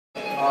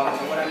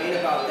And what I mean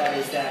about that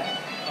is that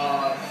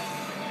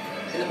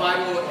in the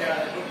Bible,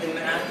 in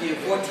Matthew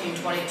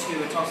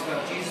 14:22, it talks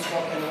about Jesus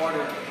walking in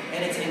water,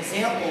 and it's an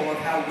example of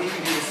how we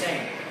can do the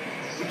same.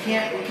 We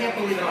can't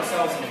believe in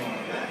ourselves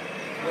anymore.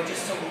 We're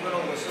just so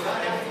little, we're so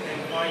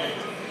finite.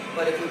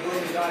 But if we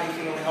believe in God, He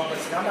can really help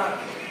us. And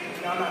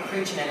I'm not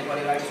preaching to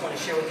anybody, but I just want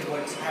to share with you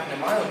what's happened in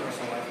my own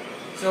personal life.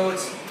 So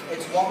it's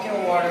walking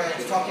on water, and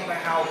it's talking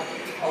about how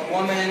a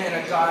woman and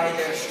a guy,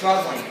 they're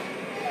struggling,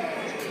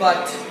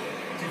 but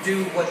to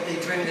do what they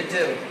dream to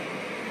do.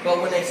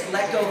 But when they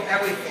let go of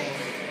everything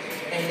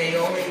and they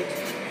only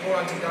pour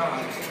onto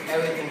God,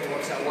 everything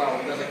works out well.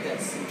 It goes like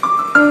this.